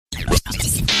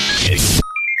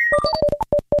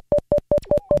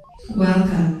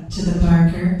Welcome to the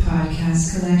Barker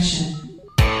Podcast Collection.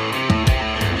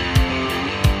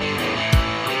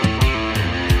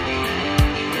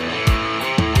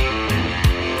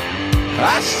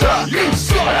 I suck, you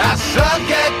suck, I suck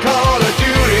at Call of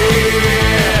Duty.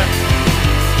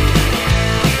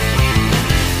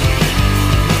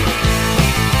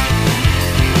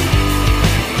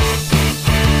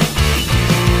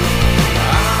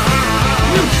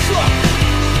 You suck.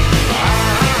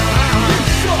 You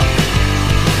suck.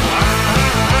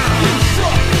 You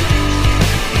suck.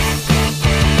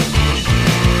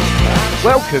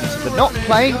 Welcome to the Not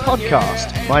Playing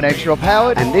Podcast. My name's Rob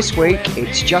Howard, and this week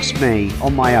it's just me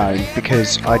on my own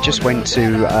because I just went to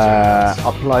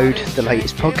upload the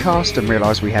latest podcast and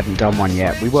realised we hadn't done one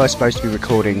yet. We were supposed to be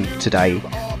recording today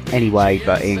anyway,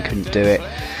 but Ian couldn't do it.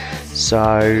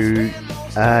 So,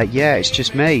 yeah, it's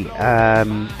just me.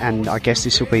 And I guess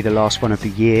this will be the last one of the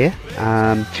year.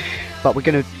 But we're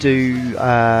going to do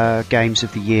games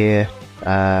of the year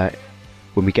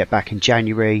when we get back in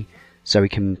January, so we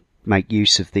can make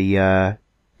use of the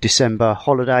December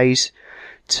holidays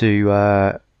to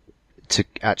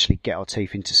actually get our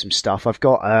teeth into some stuff. I've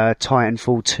got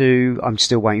Titanfall 2. I'm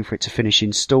still waiting for it to finish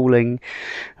installing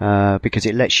because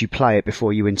it lets you play it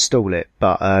before you install it,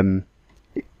 but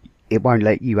it won't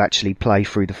let you actually play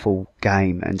through the full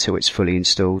game until it's fully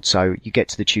installed. So you get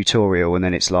to the tutorial and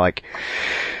then it's like,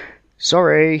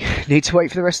 sorry, need to wait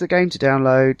for the rest of the game to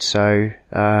download. So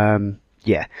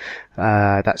yeah,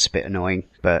 that's a bit annoying,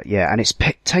 but yeah, and it's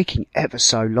taking ever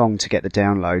so long to get the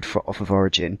download off of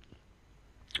Origin.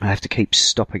 I have to keep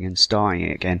stopping and starting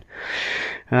it again.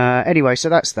 Anyway, so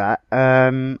that's that.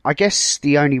 I guess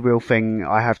the only real thing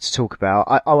I have to talk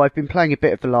about, I've been playing a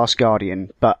bit of The Last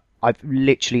Guardian, but I've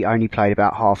literally only played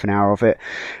about half an hour of it.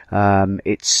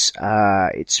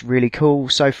 It's really cool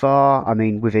so far. I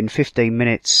mean, within 15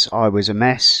 minutes, I was a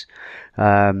mess.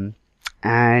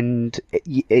 And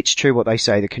it's true what they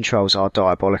say, the controls are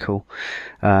diabolical.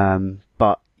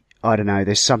 But I don't know,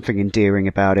 there's something endearing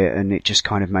about it, and it just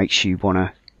kind of makes you want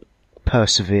to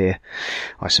persevere,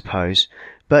 I suppose.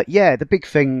 But yeah, the big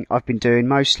thing I've been doing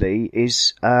mostly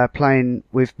is playing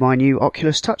with my new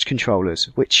Oculus Touch controllers,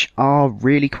 which are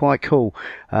really quite cool.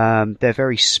 They're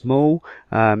very small.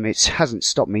 It hasn't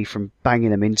stopped me from banging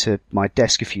them into my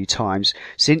desk a few times,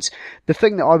 since the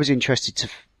thing that I was interested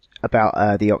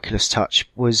about the Oculus Touch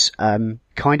was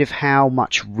kind of how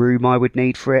much room I would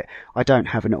need for it. I don't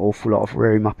have an awful lot of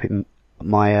room up in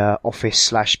my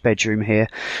office/bedroom here,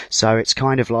 so it's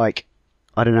kind of like,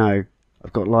 I don't know,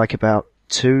 I've got like about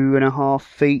 2.5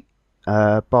 feet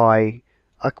by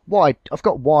I've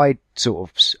got wide sort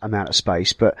of amount of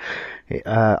space, but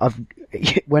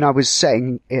when I was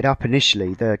setting it up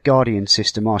initially, the Guardian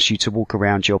system asked you to walk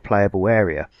around your playable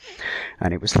area,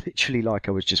 and it was literally like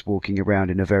I was just walking around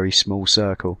in a very small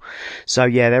circle. So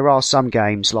yeah, there are some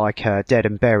games like Dead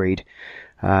and Buried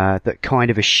that kind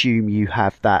of assume you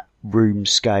have that room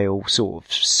scale sort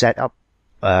of setup,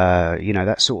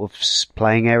 that sort of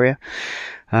playing area.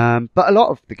 But a lot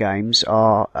of the games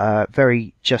are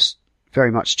very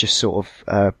much just sort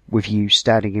of with you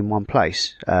standing in one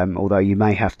place, although you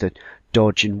may have to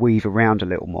dodge and weave around a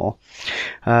little more.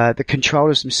 The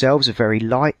controllers themselves are very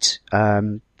light.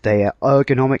 They are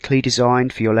ergonomically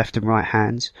designed for your left and right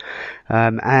hands.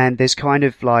 And there's kind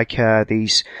of like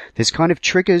there's kind of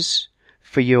triggers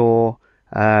for your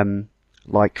you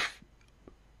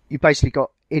basically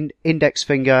got index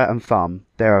finger and thumb.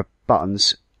 There are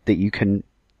buttons that you can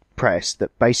press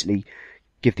that basically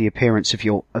give the appearance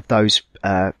of those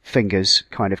fingers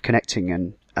kind of connecting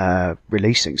and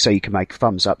releasing, so you can make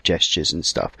thumbs up gestures and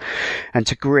stuff. And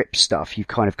to grip stuff, you've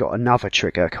kind of got another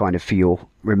trigger kind of for your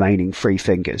remaining 3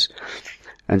 fingers.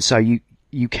 And so you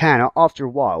can, after a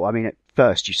while, I mean, at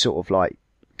first you sort of like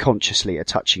consciously are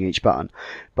touching each button,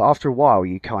 but after a while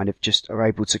you kind of just are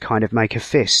able to kind of make a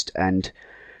fist and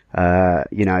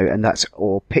and that's,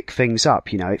 or pick things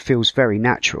up, it feels very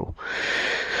natural.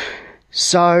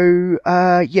 So,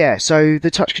 so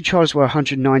the touch controllers were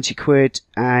 190 quid,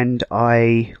 and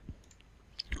I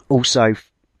also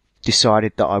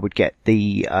decided that I would get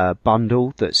the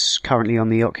bundle that's currently on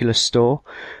the Oculus store,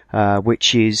 it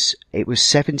was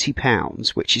 £70,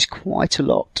 which is quite a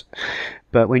lot.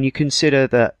 But when you consider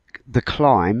that the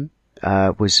climb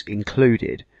was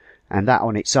included, and that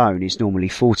on its own is normally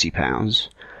 £40,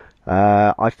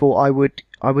 I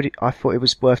thought it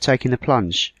was worth taking the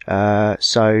plunge.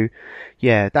 So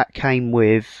yeah, that came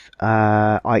with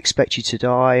I Expect You to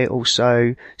Die,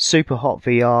 also SUPERHOT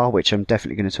VR, which I'm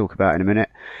definitely going to talk about in a minute,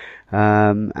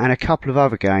 and a couple of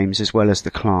other games as well as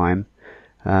the climb,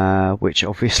 which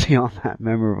obviously aren't that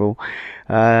memorable.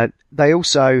 They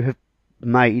also have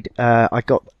I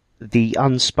got the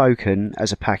Unspoken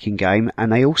as a packing game,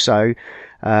 and they also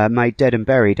made Dead and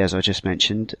Buried, as I just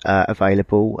mentioned,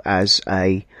 available as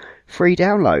a free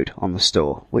download on the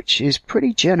store, which is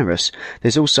pretty generous.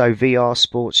 There's also VR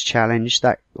Sports Challenge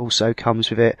that also comes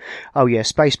with it. Oh yeah,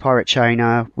 Space Pirate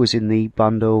Trainer was in the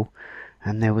bundle,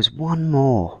 and there was one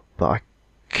more, but I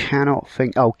cannot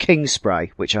think. Oh, King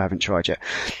Spray, which I haven't tried yet.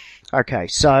 Okay,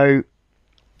 so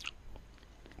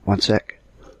one sec.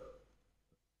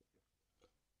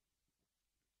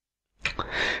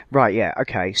 Right, yeah,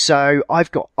 okay. So I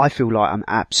feel like I'm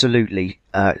absolutely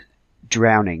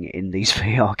drowning in these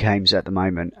VR games at the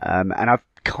moment, and I've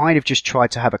kind of just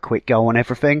tried to have a quick go on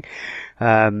everything.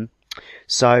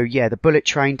 So yeah, the Bullet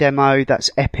Train demo, that's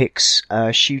Epic's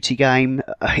shooty game,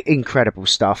 incredible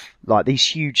stuff. Like these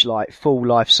huge, like full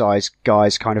life-size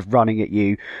guys kind of running at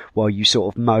you while you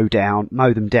sort of mow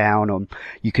them down, or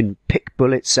you can pick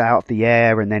bullets out of the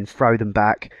air and then throw them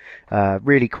back.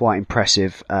 Really quite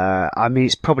impressive. I mean,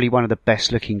 it's probably one of the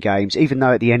best looking games, even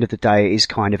though at the end of the day it is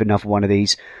kind of another one of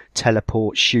these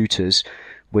teleport shooters,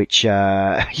 which,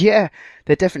 yeah,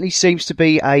 there definitely seems to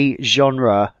be a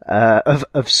genre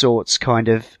of sorts kind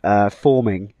of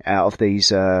forming out of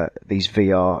these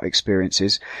VR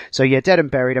experiences. So yeah, Dead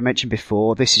and Buried I mentioned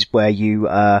before. This is where you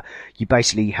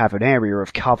basically have an area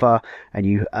of cover, and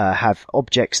you have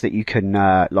objects that you can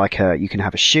you can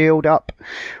have a shield up,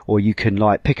 or you can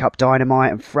like pick up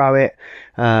dynamite and throw it.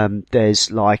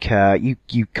 There's like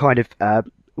you kind of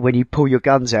when you pull your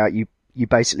guns out, you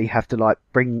basically have to like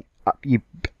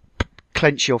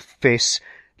clench your fists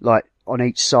like on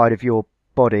each side of your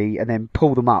body and then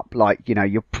pull them up like, you know,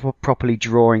 you're properly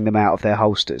drawing them out of their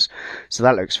holsters. So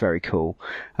that looks very cool.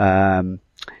 And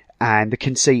the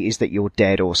conceit is that you're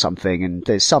dead or something, and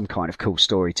there's some kind of cool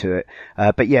story to it.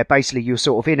 But yeah, basically you're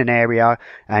sort of in an area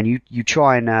and you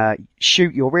try and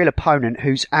shoot your real opponent,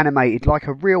 who's animated like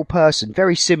a real person,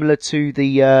 very similar to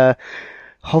the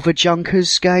Hover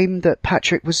Junkers game that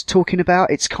Patrick was talking about.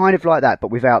 It's kind of like that,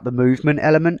 but without the movement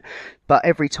element. But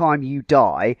every time you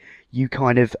die, you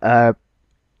kind of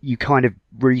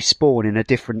respawn in a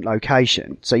different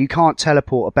location. So you can't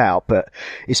teleport about, but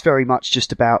it's very much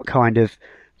just about kind of,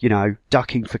 you know,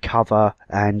 ducking for cover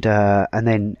and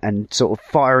sort of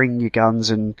firing your guns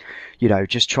and, you know,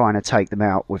 just trying to take them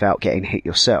out without getting hit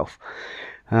yourself.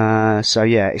 So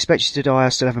yeah, Expect You to Die I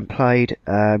still haven't played.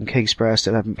 King Spray I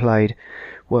still haven't played.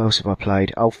 What else have I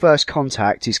played? Oh, First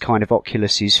Contact is kind of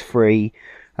Oculus's free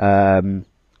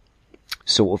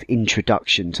sort of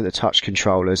introduction to the touch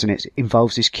controllers, and it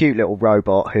involves this cute little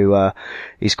robot who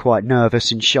is quite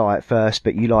nervous and shy at first,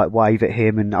 but you like wave at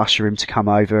him and usher him to come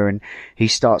over, and he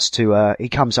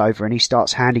comes over and he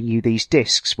starts handing you these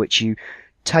discs which you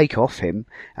take off him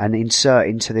and insert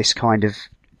into this kind of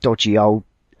dodgy old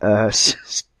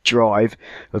drive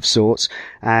of sorts,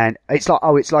 and it's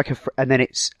then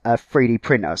it's a 3D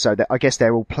printer, so I guess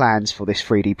they're all plans for this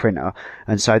 3D printer,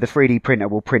 and so the 3D printer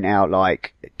will print out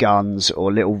like guns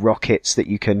or little rockets that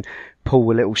you can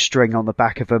pull a little string on the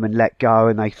back of them and let go,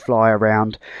 and they fly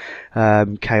around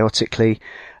chaotically.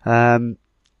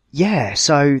 Yeah,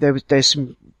 so there's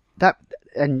some that,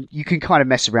 and you can kind of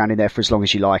mess around in there for as long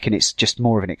as you like, and it's just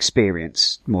more of an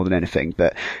experience more than anything,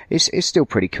 but it's still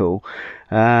pretty cool.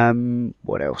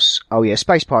 What else? Oh yeah,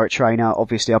 Space Pirate Trainer.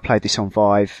 Obviously I played this on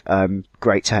Vive.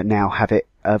 Great to now have it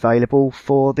available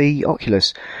for the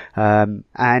Oculus. And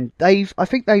I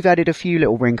think they've added a few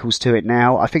little wrinkles to it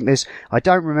now. I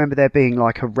don't remember there being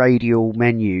like a radial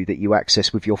menu that you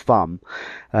access with your thumb,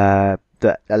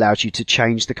 that allows you to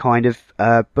change the kind of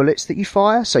bullets that you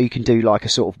fire. So you can do like a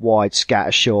sort of wide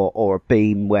scatter shot or a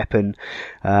beam weapon.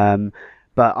 But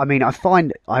I mean,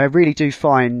 I really do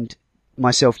find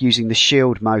myself using the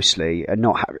shield mostly and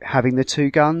not having the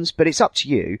two guns, but it's up to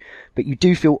you. But you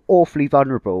do feel awfully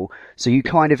vulnerable, so you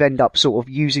kind of end up sort of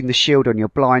using the shield on your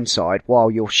blind side while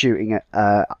you're shooting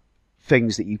at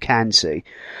things that you can see,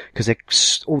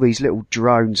 because all these little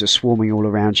drones are swarming all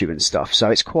around you and stuff.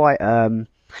 So it's quite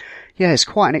it's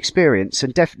quite an experience,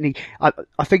 and definitely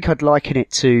I think I'd liken it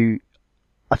to,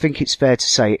 I think it's fair to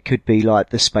say it could be like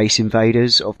the Space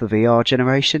Invaders of the VR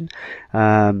generation.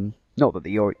 Not that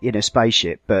you're in a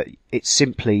spaceship, but it's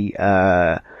simply,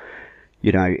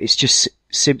 it's just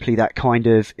simply that kind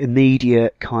of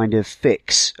immediate kind of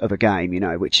fix of a game,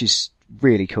 which is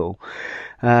really cool.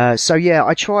 So yeah,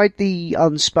 I tried the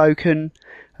Unspoken.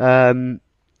 It's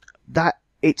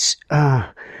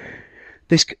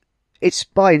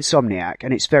by Insomniac,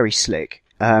 and it's very slick.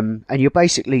 And you're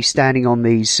basically standing on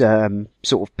these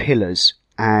sort of pillars,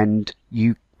 and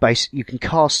you can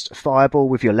cast a fireball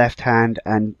with your left hand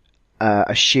and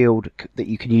a shield that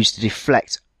you can use to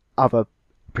deflect other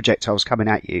projectiles coming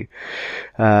at you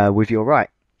with your right,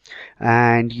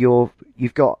 and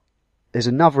there's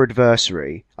another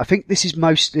adversary. I think this is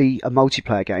mostly a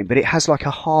multiplayer game, but it has like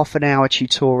a half an hour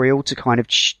tutorial to kind of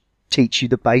teach you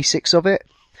the basics of it,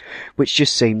 which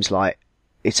just seems like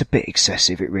it's a bit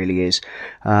excessive. It really is.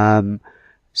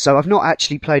 So I've not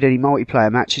actually played any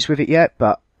multiplayer matches with it yet,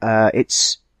 but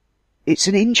it's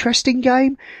an interesting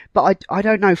game, but I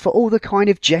don't know, for all the kind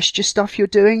of gesture stuff you're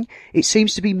doing, it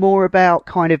seems to be more about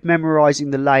kind of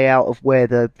memorizing the layout of where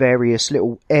the various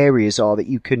little areas are that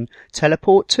you can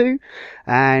teleport to,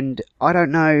 and I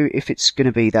don't know if it's going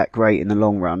to be that great in the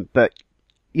long run, but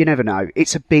you never know.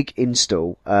 It's a big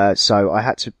install, so I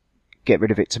had to get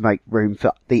rid of it to make room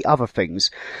for the other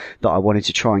things that I wanted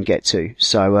to try and get to.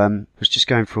 So I was just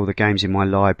going through all the games in my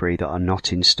library that are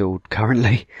not installed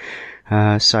currently.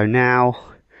 So now,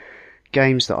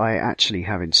 games that I actually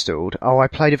have installed. Oh, I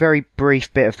played a very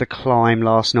brief bit of The Climb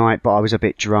last night, but I was a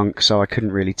bit drunk, so I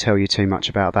couldn't really tell you too much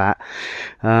about that.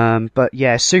 But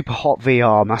yeah, SUPERHOT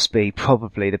VR must be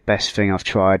probably the best thing I've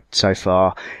tried so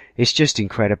far. It's just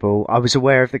incredible. I was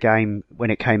aware of the game when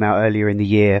it came out earlier in the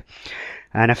year,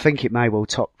 and I think it may well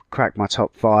crack my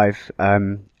top 5.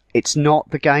 It's not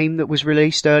the game that was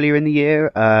released earlier in the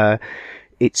year.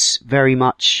 It's very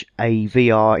much a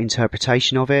VR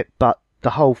interpretation of it, but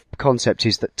the whole concept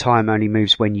is that time only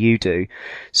moves when you do.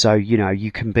 So, you know,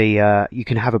 you can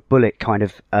have a bullet kind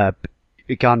of, a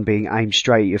gun being aimed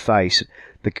straight at your face.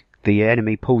 The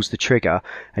enemy pulls the trigger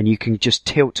and you can just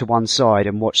tilt to one side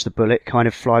and watch the bullet kind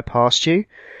of fly past you.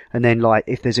 And then, like,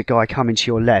 if there's a guy coming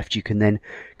to your left, you can then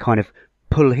kind of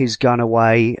pull his gun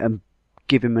away and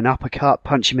give him an uppercut,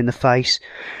 punch him in the face,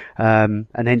 and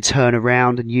then turn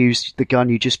around and use the gun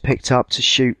you just picked up to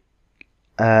shoot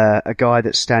a guy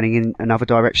that's standing in another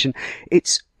direction.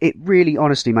 It really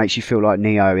honestly makes you feel like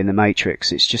Neo in the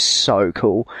Matrix. It's just so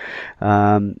cool.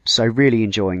 So really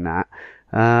enjoying that.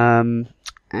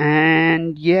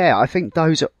 And yeah, I think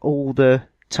those are all the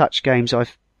touch games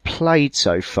I've played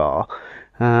so far.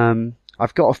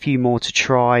 I've got a few more to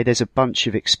try. There's a bunch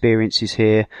of experiences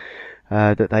here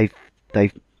that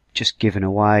they've just given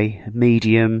away.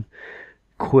 Medium,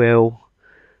 Quill,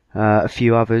 a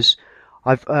few others.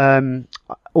 I've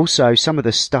also, some of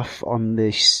the stuff on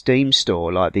the Steam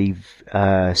store, like the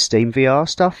Steam VR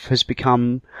stuff, has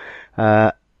become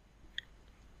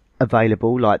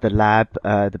available, like the Lab,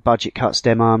 the Budget Cuts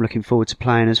demo I'm looking forward to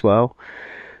playing as well.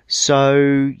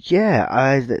 So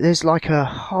yeah, there's like a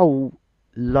whole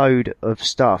load of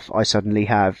stuff I suddenly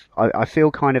have. I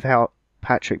feel kind of how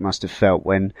Patrick must have felt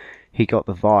when he got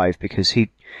the Vive, because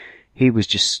he was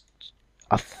just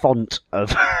a font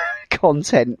of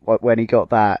content when he got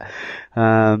that.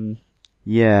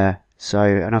 Yeah. So,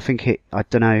 and I think I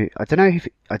don't know if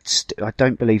I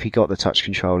don't believe he got the touch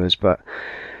controllers, but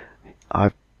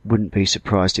I wouldn't be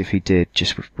surprised if he did,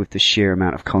 just with the sheer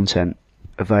amount of content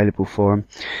available for him.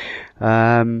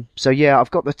 So yeah,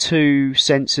 I've got the 2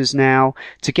 sensors now.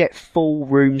 To get full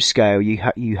room scale,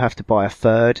 you have to buy a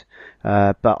third,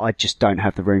 but I just don't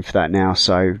have the room for that now,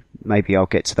 so maybe I'll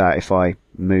get to that if I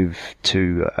move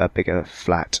to a bigger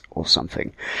flat or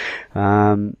something.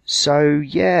 So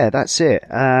yeah, that's it.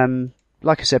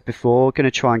 Like I said before, going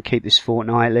to try and keep this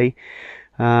fortnightly.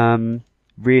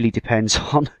 Really depends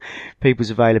on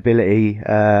people's availability.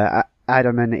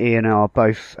 Adam and Ian are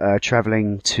both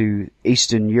travelling to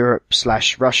Eastern Europe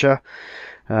 / Russia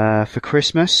for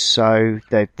Christmas, so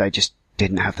they just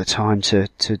didn't have the time to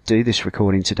do this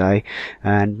recording today.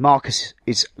 And Marcus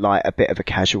is like a bit of a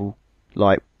casual,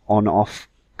 like on-off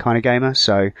kind of gamer,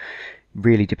 so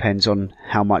really depends on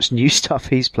how much new stuff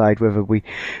he's played, whether we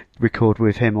record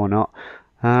with him or not.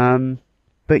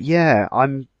 But yeah,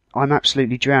 I'm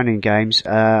absolutely drowning in games.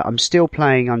 I'm still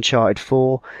playing Uncharted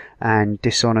 4 and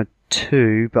Dishonored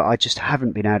 2, but I just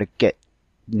haven't been able to get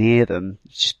near them.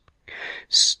 It's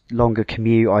just longer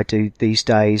commute I do these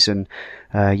days, and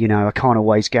you know, I can't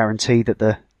always guarantee that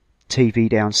the TV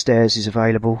downstairs is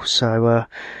available. So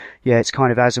yeah, it's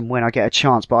kind of as and when I get a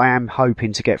chance, but I am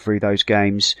hoping to get through those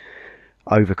games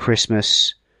over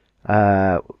Christmas,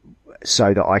 so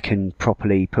that I can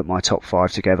properly put my top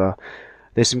 5 together.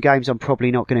 There's some games I'm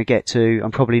probably not going to get to.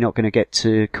 I'm probably not going to get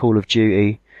to Call of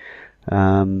Duty,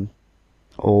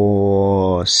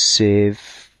 or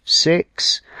Civ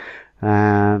 6.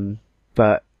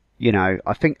 But, you know,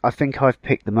 I think I've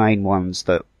picked the main ones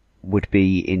that would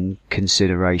be in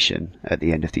consideration at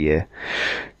the end of the year.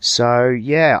 So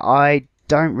yeah, I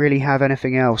don't really have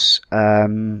anything else.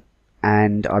 And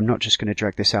I'm not just going to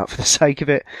drag this out for the sake of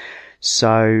it.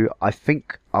 So I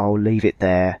think I'll leave it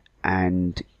there,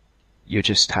 and you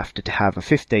just have to have a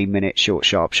 15-minute short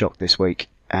sharp shock this week,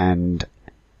 and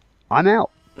I'm out.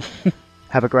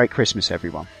 Have a great Christmas,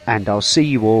 everyone, and I'll see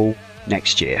you all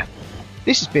next year.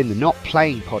 This has been the Not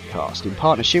Playing podcast in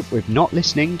partnership with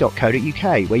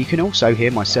notlistening.co.uk, where you can also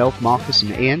hear myself, Marcus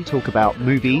and Ian talk about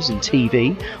movies and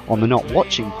TV on the Not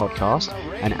Watching podcast,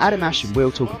 and Adam, Ash and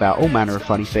Will talk about all manner of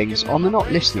funny things on the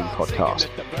Not Listening podcast.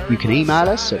 You can email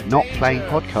us at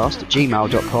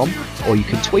notplayingpodcast@gmail.com, or you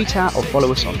can tweet out or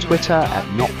follow us on Twitter at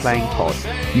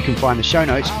notplayingpod. You can find the show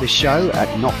notes for this show at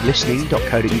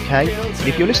notlistening.co.uk, and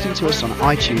if you're listening to us on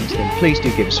iTunes, then please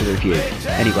do give us a review.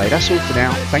 Anyway, that's all for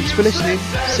now. Thanks for listening.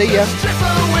 See ya.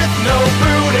 With no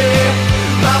booty.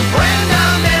 My friend,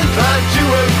 I'm inclined to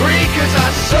agree, 'cause I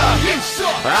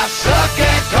suck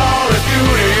at calling.